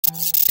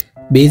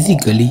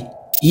Basically,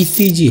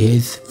 ECG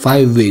has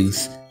 5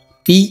 waves: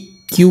 P,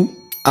 Q,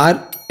 R,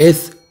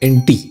 S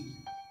and T.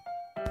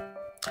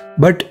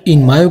 But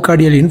in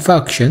myocardial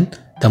infarction,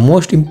 the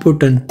most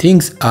important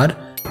things are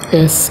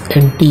S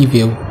and T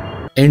wave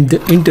and the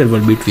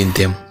interval between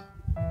them.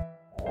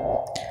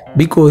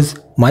 Because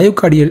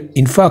myocardial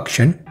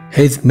infarction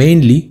has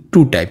mainly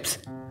two types: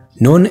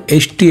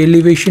 non-ST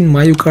elevation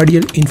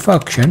myocardial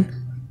infarction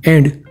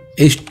and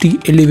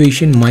ST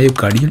elevation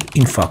myocardial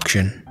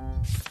infarction.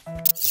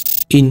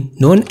 In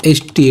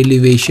non-ST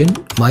elevation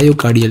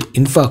myocardial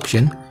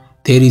infarction,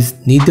 there is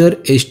neither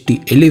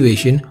ST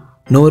elevation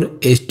nor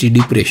ST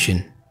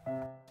depression,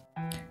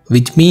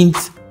 which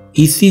means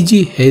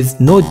ECG has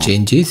no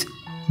changes,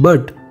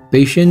 but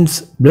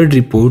patient's blood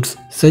reports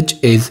such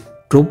as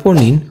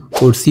troponin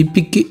or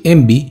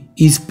CPK-MB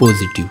is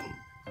positive.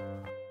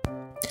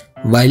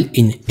 While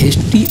in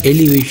ST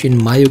elevation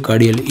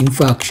myocardial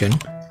infarction,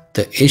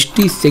 the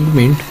ST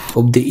segment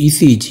of the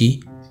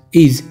ECG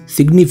is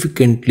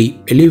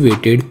significantly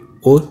elevated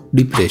or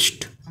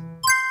depressed.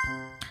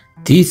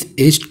 This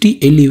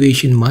ST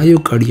elevation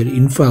myocardial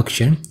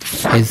infarction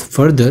has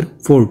further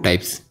 4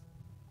 types,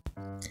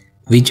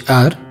 which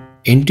are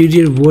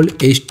anterior wall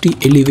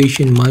ST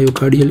elevation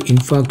myocardial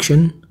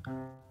infarction,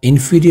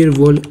 inferior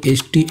wall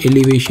ST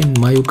elevation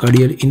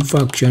myocardial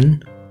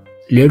infarction,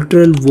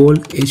 lateral wall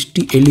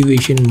ST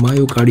elevation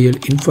myocardial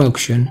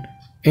infarction,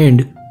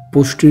 and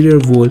posterior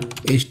wall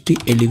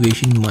ST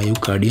elevation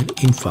myocardial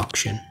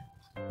infarction.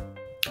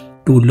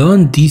 To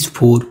learn these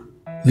 4,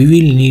 we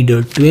will need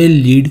a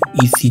 12-lead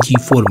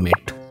ECG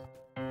format.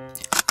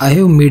 I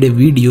have made a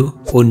video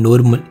on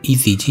normal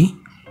ECG.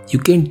 You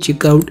can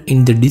check out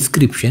in the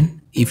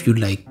description if you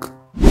like.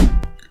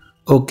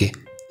 Okay,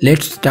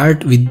 let's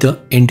start with the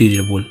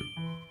anterior wall.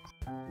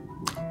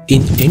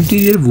 In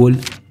anterior wall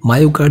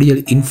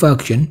myocardial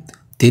infarction,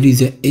 there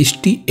is a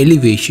ST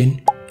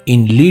elevation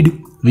in lead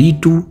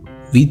V2,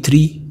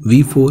 V3,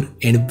 V4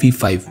 and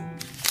V5.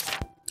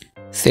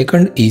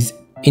 Second is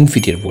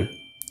inferior wall.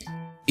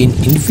 In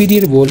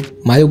inferior wall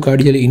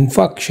myocardial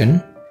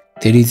infarction,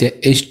 there is a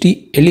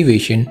ST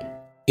elevation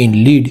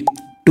in lead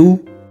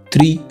 2,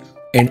 3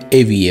 and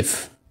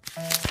AVF.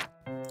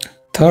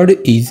 Third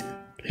is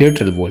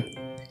lateral wall.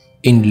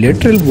 In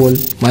lateral wall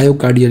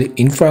myocardial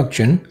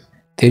infarction,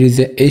 there is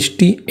a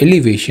ST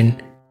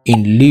elevation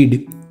in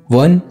lead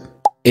 1,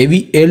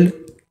 AVL,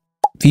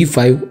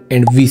 V5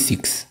 and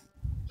V6.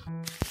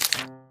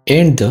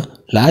 And the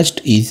last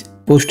is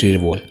posterior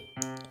wall.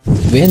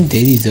 When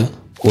there is a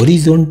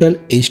horizontal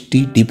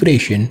ST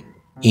depression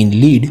in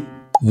lead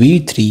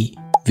V3,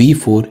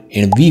 V4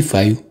 and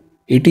V5,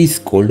 it is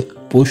called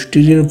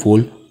posterior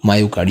wall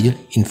myocardial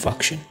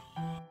infarction.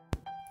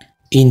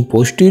 In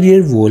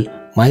posterior wall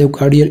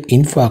myocardial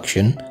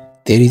infarction,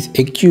 there is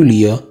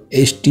actually a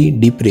ST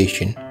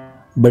depression,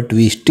 but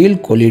we still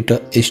call it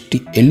a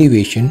ST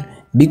elevation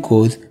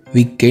because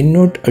we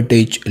cannot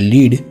attach a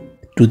lead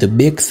to the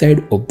backside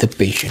of the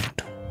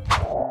patient.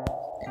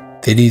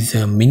 There is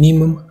a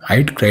minimum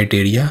height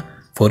criteria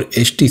for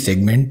ST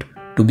segment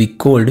to be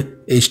called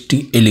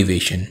ST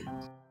elevation.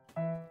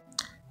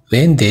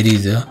 When there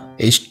is a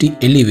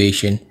ST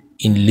elevation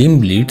in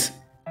limb leads,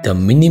 the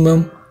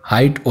minimum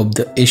height of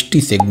the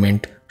ST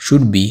segment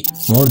should be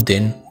more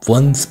than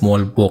one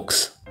small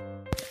box.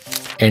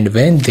 And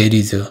when there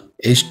is a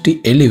ST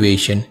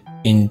elevation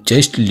in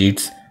chest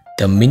leads,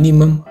 the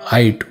minimum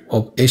height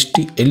of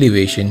ST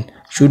elevation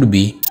should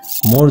be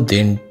more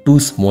than 2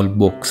 small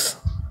boxes.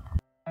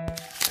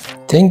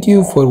 Thank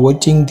you for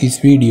watching this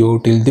video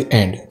till the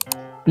end.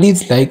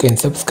 Please like and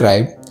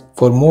subscribe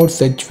for more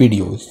such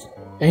videos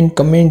and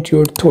comment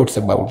your thoughts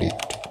about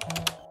it.